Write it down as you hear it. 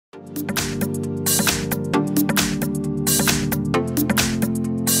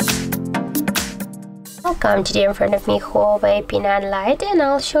Welcome, today in front of me HUAWEI P9 Lite, and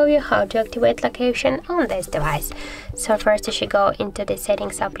I'll show you how to activate location on this device. So first you should go into the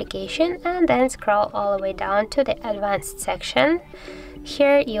settings application and then scroll all the way down to the advanced section.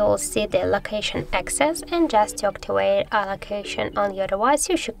 Here you'll see the location access, and just to activate a location on your device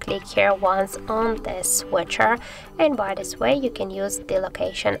you should click here once on the switcher, and by this way you can use the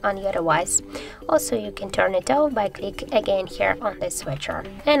location on your device. Also you can turn it off by click again here on the switcher.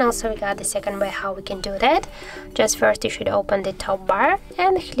 And also we got the second way how we can do that. Just first you should open the top bar,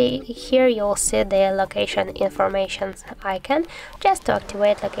 and here you'll see the location information icon. Just to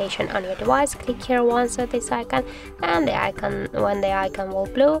activate location on your device, click here once on this icon, and when the icon will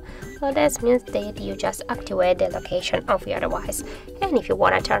blue, that means that you just activate the location of your device. And if you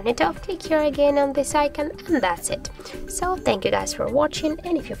want to turn it off, click here again on this icon, and that's it. So thank you guys for watching,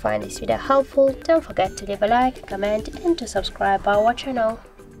 and if you find this video helpful, don't forget to leave a like, comment and to subscribe our channel.